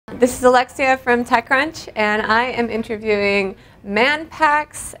This is Alexia from TechCrunch, and I am interviewing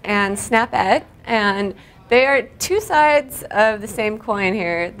Manpacks and Snapette, and they are two sides of the same coin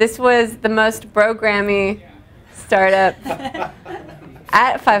here. This was the most bro-grammy startup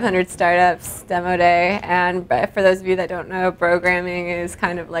at 500 Startups demo day, and for those of you that don't know, programming is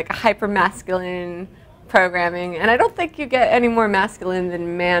kind of like a hyper-masculine programming, and I don't think you get any more masculine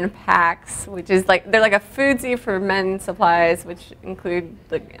than Manpacks, which is like, they're like a foodsie for men's supplies, which include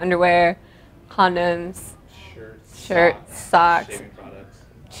like underwear, condoms, shirts, socks, shaving products,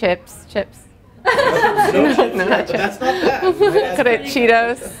 chips. no, chips, No, not chips. that's not bad. Could it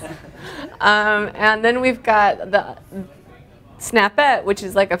Cheetos? And then we've got the Snapette, which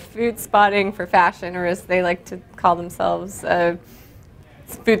is like a food spotting for fashion, or as they like to call themselves,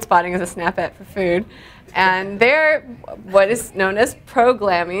 food spotting is a Snapette for food. And they're what is known as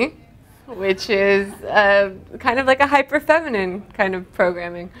pro-glammy, which is kind of like a hyper-feminine kind of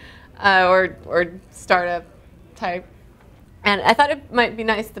programming or startup type. And I thought it might be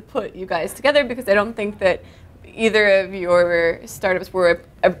nice to put you guys together because I don't think that either of your startups were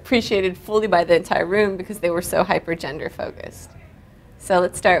appreciated fully by the entire room because they were so hyper-gender focused. So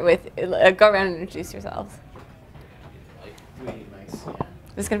let's start with, go around and introduce yourselves. Nice.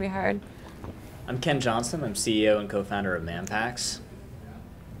 This is going to be hard. I'm Ken Johnson. I'm CEO and co-founder of Manpacks.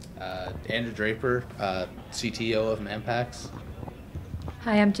 Andrew Draper, CTO of Manpacks.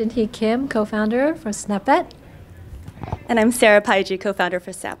 Hi, I'm Jinhee Kim, co-founder for Snapette. And I'm Sarah Paiji, co-founder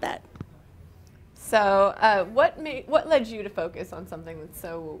for Snapette. So what led you to focus on something that's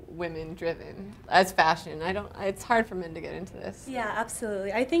so women-driven as fashion? It's hard for men to get into this. Yeah,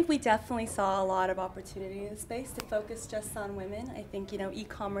 absolutely. I think we definitely saw a lot of opportunity in the space to focus just on women. I think,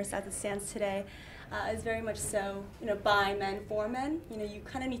 e-commerce as it stands today is very much so, by men for men. You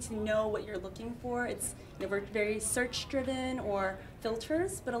kind of need to know what you're looking for. It's we're very search-driven or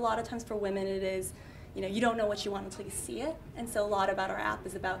filters, but a lot of times for women it is, you don't know what you want until you see it. And so a lot about our app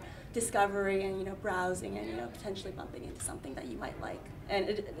is about discovery and browsing and potentially bumping into something that you might like.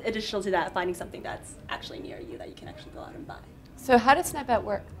 And additional to that, finding something that's actually near you that you can actually go out and buy. So how does Snapette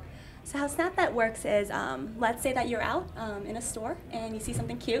work? So how Snapette works is, let's say that you're out in a store and you see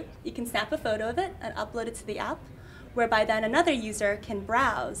something cute. You can snap a photo of it and upload it to the app, whereby then another user can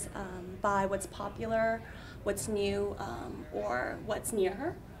browse by what's popular, what's new, or what's near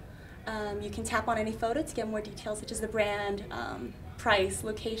her. You can tap on any photo to get more details such as the brand, price,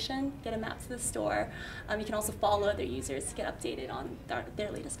 location, get a map to the store. You can also follow other users to get updated on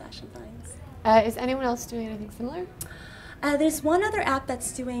their latest fashion finds. Is anyone else doing anything similar? There's one other app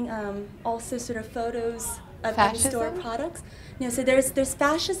that's doing also sort of photos of in-store products. So there's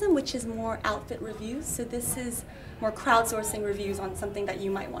Fascism, which is more outfit reviews. So this is more crowdsourcing reviews on something that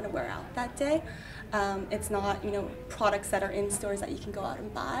you might want to wear out that day. It's not products that are in stores that you can go out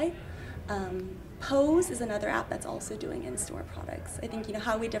and buy. Pose is another app that's also doing in-store products. I think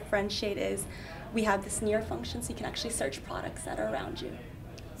how we differentiate is we have this near function, so you can actually search products that are around you.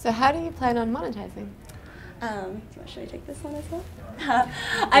 So how do you plan on monetizing? Should I take this one as well?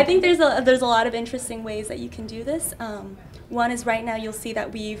 I think there's a lot of interesting ways that you can do this. One is right now you'll see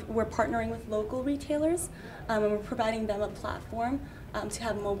that we're partnering with local retailers and we're providing them a platform to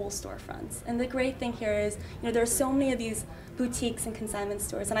have mobile storefronts. And the great thing here is, there are so many of these boutiques and consignment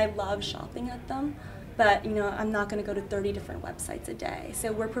stores, and I love shopping at them, but I'm not going to go to 30 different websites a day.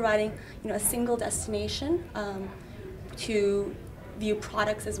 So we're providing a single destination to view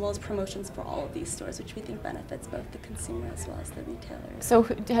products as well as promotions for all of these stores, which we think benefits both the consumer as well as the retailers. So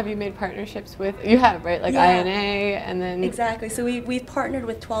have you made partnerships with, you have, right? Like yeah. INA and then... Exactly. So we've partnered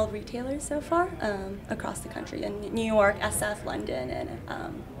with 12 retailers so far across the country in New York, SF, London,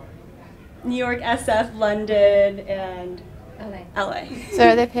 and LA. So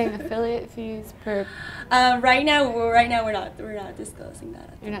are they paying affiliate fees per... Right now we're not disclosing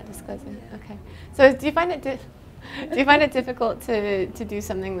that. You're not disclosing? Yeah. Okay. So do you find it difficult to do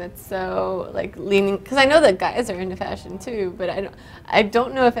something that's so like leaning? Because I know that guys are into fashion too, but I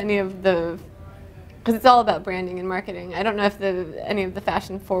don't know if any of the, because it's all about branding and marketing. I don't know if any of the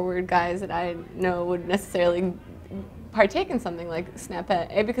fashion forward guys that I know would necessarily partake in something like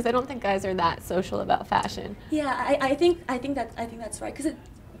Snapette, because I don't think guys are that social about fashion. Yeah, I think that's right, because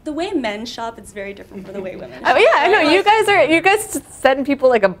the way men shop is very different from the way women shop. Oh yeah, I know. You guys send people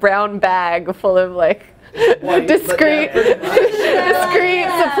like a brown bag full of like discreet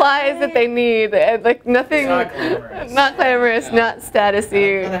supplies that they need, like nothing, not glamorous, not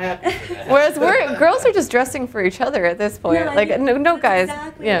statusy. Whereas girls are just dressing for each other at this point. No, like no guys.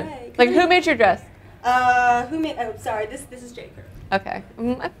 Exactly yeah. Right. Like who made your dress? Who made? Oh, sorry. This is Draper. Okay.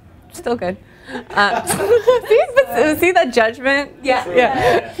 Still good. See that judgment? Yeah.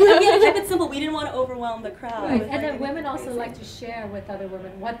 Yeah. We had to keep it simple. We didn't want to overwhelm the crowd. Right. with, And then like, women also crazy. like to share with other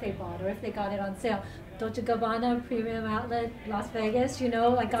women what they bought or if they got it on sale. Dolce & Gabbana Premium Outlet, Las Vegas, I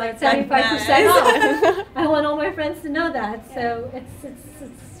got like 75% bananas. off. I want all my friends to know that. So it's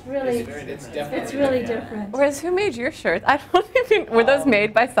really, It's definitely it's really different. Whereas, who made your shirts? I don't even. Were those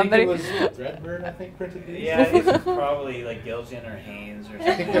made by somebody? I think it was Redbird, I think, printed these. Yeah, I think it's probably like Giljan or Haynes or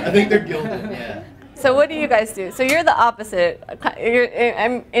something. I think they're gilded, yeah. So what do you guys do? So you're the opposite. You're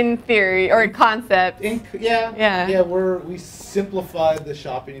in theory or in concept. Yeah, we simplified the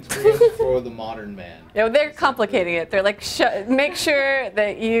shopping experience for the modern man. Yeah, they're complicating it. They're like, make sure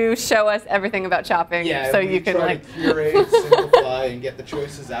that you show us everything about shopping, so we you can try like to curate, simplify, and get the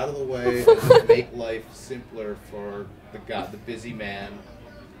choices out of the way, and make life simpler for the busy man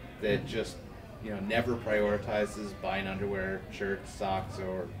that just never prioritizes buying underwear, shirts, socks,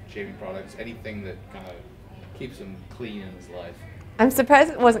 or shaving products, anything that kind of keeps him clean in his life. I'm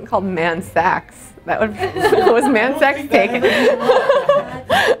surprised it wasn't called Man Sacks. That would was Man Sacks taken. I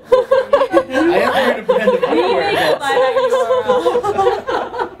have heard a brand of underwear.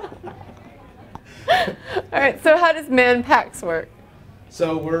 All right. So how does Manpacks work?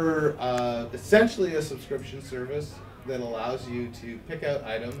 So we're essentially a subscription service that allows you to pick out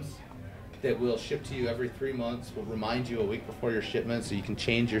items that will ship to you every 3 months. We'll remind you a week before your shipment so you can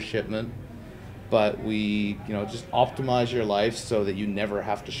change your shipment. But we, just optimize your life so that you never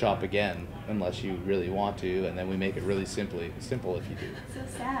have to shop again unless you really want to, and then we make it really simple if you do. So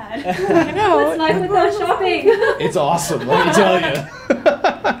sad. I know. It's life without shopping. It's awesome, let me tell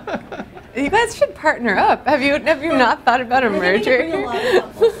you. You guys should partner up. Have you not thought about a merger?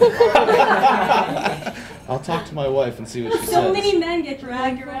 I'll talk to my wife and see what she says. So many men get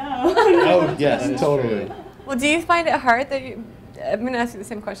dragged around. Oh, yes, totally. Well, do you find it hard that I'm going to ask you the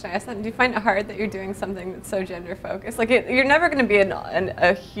same question I asked them. Do you find it hard that you're doing something that's so gender focused? Like, you're never going to be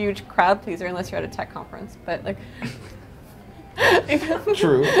a huge crowd pleaser unless you're at a tech conference. But like,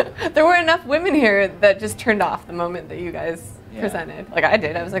 True. There were enough women here that just turned off the moment that you guys presented. Like I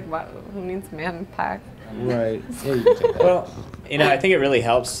did. I was like, wow, who needs Manpack? Right. Yeah, you can take that. Well, I think it really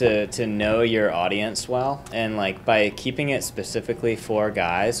helps to know your audience well, and like by keeping it specifically for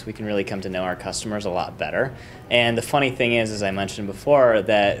guys, we can really come to know our customers a lot better. And the funny thing is, as I mentioned before,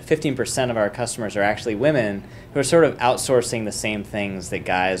 that 15% of our customers are actually women who are sort of outsourcing the same things that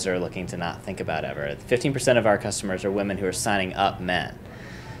guys are looking to not think about ever. 15% of our customers are women who are signing up men.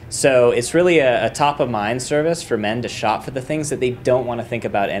 So it's really a top-of-mind service for men to shop for the things that they don't want to think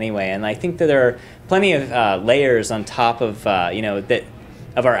about anyway. And I think that there are plenty of layers on top of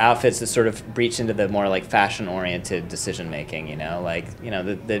of our outfits that sort of breach into the more like fashion-oriented decision-making.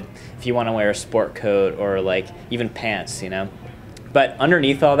 If you want to wear a sport coat or like even pants, But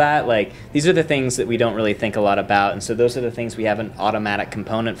underneath all that, like these are the things that we don't really think a lot about, and so those are the things we have an automatic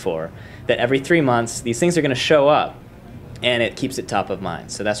component for. That every 3 months, these things are going to show up. And it keeps it top of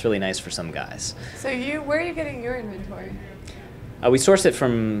mind. So that's really nice for some guys. So where are you getting your inventory? We source it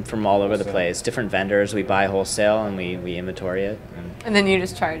from all over the place. Different vendors. We buy wholesale and we inventory it. And then you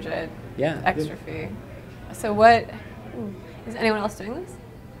just charge it extra fee. So is anyone else doing this?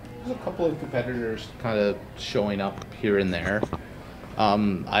 There's a couple of competitors kind of showing up here and there.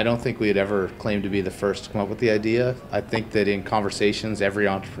 I don't think we'd ever claim to be the first to come up with the idea. I think that in conversations, every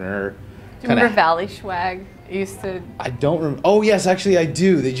entrepreneur Do you remember Valley Swag? Used to. I don't remember. Oh yes, actually I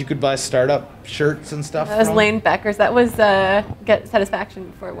do. That you could buy startup shirts and stuff. That was from. Lane Becker's. That was Get Satisfaction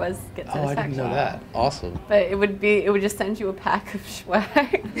before it was Get Oh, Satisfaction. I didn't know that. Awesome. But it would just send you a pack of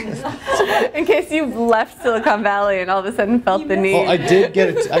swag in case you left Silicon Valley and all of a sudden felt the need. Well, I did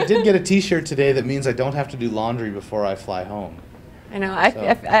get a T-shirt today that means I don't have to do laundry before I fly home. I know.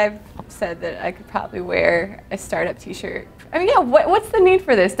 I've said that I could probably wear a startup T-shirt. I mean, yeah. What's the need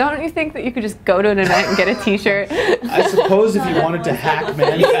for this? Don't you think that you could just go to an event and get a T-shirt? I suppose if you wanted to hack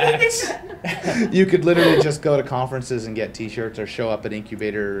Manpacks, you could literally just go to conferences and get T-shirts, or show up at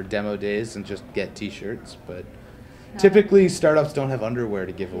incubator demo days and just get T-shirts. But typically, startups don't have underwear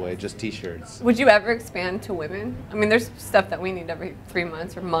to give away, just T-shirts. Would you ever expand to women? I mean, there's stuff that we need every 3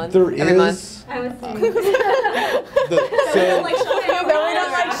 months or month. There every month. I was saying. We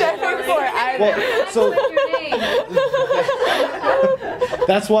don't like shopping for either. Well, so Your name.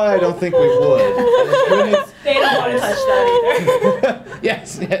 that's why I don't think we would. They don't want to touch that either.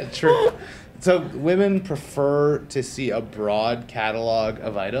 Yes, yeah, true. So women prefer to see a broad catalog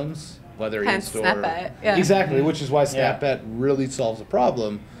of items, whether in Hence store. Snapette, yeah. Exactly, which is why Yeah. Snapette really solves the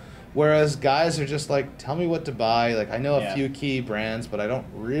problem. Whereas guys are just like, tell me what to buy. Like, I know a Yeah. few key brands, but I don't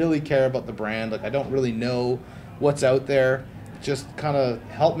really care about the brand. Like, I don't really know what's out there. Just kind of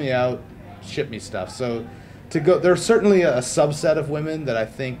help me out. ship me stuff. So there's certainly a subset of women that I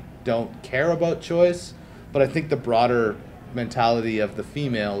think don't care about choice, but I think the broader mentality of the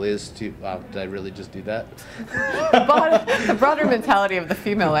female is to, wow, did I really just do that? The broader mentality of the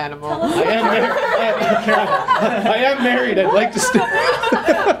female animal. I am married. I'd like to stay.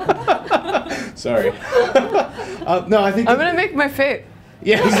 Sorry. No, I think I'm gonna make my fate.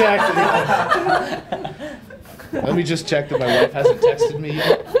 Yeah, exactly. Let me just check that my wife hasn't texted me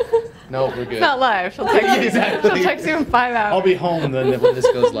yet. No, we're good. It's not live. She'll text you. Exactly. She'll text you in 5 hours. I'll be home then when this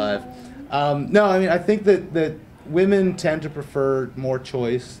goes live. No, I mean, I think that women tend to prefer more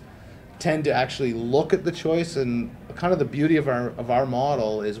choice, tend to actually look at the choice, and kind of the beauty of our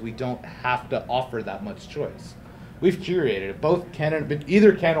model is we don't have to offer that much choice. We've curated it. Both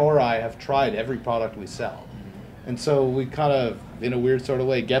either Ken or I have tried every product we sell. And so we kind of, in a weird sort of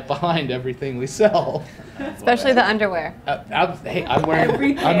way, get behind everything we sell. Especially the underwear. Hey, I'm wearing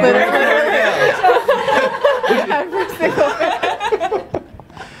Every I'm pair. wearing Every single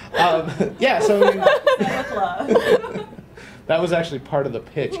yeah, so I mean, that was actually part of the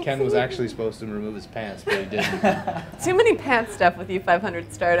pitch. Ken was actually supposed to remove his pants, but he didn't. Too many pants stuff with you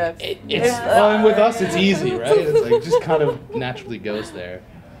 500 startups. Well, and with us, it's easy, right? It's like it just kind of naturally goes there.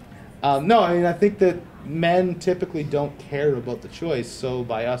 No, I mean, I think that men typically don't care about the choice, so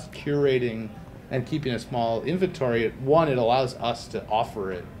by us curating and keeping a small inventory, one, it allows us to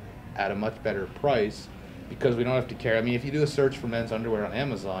offer it at a much better price because we don't have to care. I mean, if you do a search for men's underwear on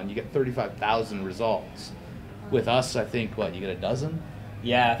Amazon, you get 35,000 results. With us, I think, what, you get a dozen?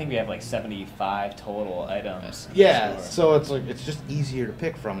 Yeah, I think we have like 75 total items. Yeah, Sure. so it's like it's just easier to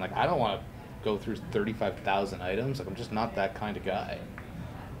pick from. Like, I don't want to go through 35,000 items. Like, I'm just not that kind of guy.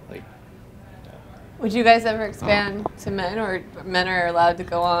 Like, Would you guys ever expand to men, or men are allowed to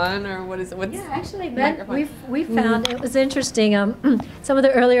go on, or what is it? What's Yeah, actually, microphone? we found it was interesting. Some of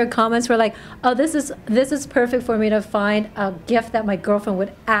the earlier comments were like, "Oh, this is perfect for me to find a gift that my girlfriend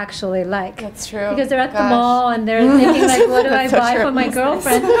would actually like." That's true. Because they're at the Gosh. mall and they're thinking like, "What do I That's so buy true. for my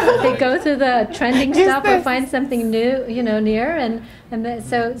girlfriend?" They go through the trending Use stuff or this. find something new, near,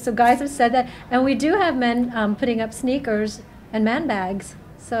 so guys have said that, and we do have men putting up sneakers and man bags.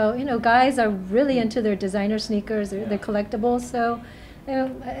 So, guys are really into their designer sneakers, their collectibles. So,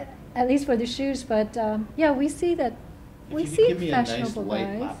 at least for the shoes. But yeah, we see that. We if you see give me a nice fashionable light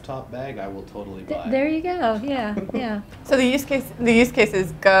guys. laptop bag, I will totally buy it. There you go. Yeah, yeah. So the use case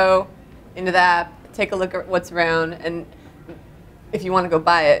is go into the app, take a look at what's around, and if you want to go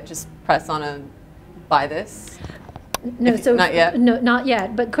buy it, just press on a buy this. No, If- not yet? No, not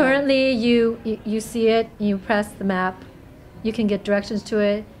yet. But currently, you see it, you press the map, you can get directions to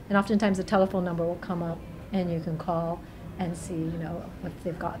it, and oftentimes a telephone number will come up, and you can call and see, if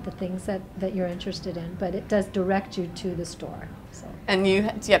they've got the things that you're interested in. But it does direct you to the store. So. And do you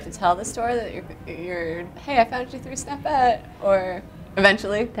have to tell the store that you're hey, I found you through Snapette, or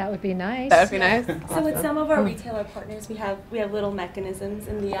eventually? That would be nice. That would be nice. So with some of our retailer partners, we have little mechanisms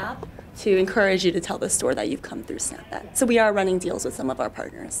in the app to encourage you to tell the store that you've come through Snapette. So we are running deals with some of our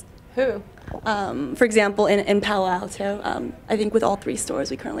partners. Who? For example, in Palo Alto, I think with all 3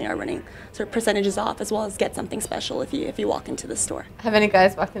 stores, we currently are running sort of percentages off, as well as get something special if you walk into the store. Have any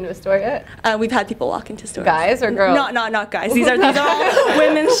guys walked into a store yet? We've had people walk into stores. Guys or girls? Not guys. These are all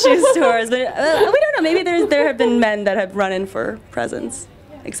women's shoe stores. But we don't know. Maybe there have been men that have run in for presents,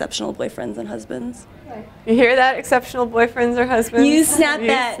 exceptional boyfriends and husbands. You hear that, exceptional boyfriends or husbands? Use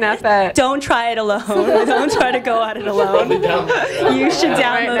Snapette. Snapette. Don't try it alone. Don't try to go at it alone. You should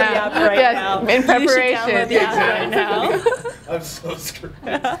download the app right Yes, now. in preparation. You should download the app right now. I'm so screwed.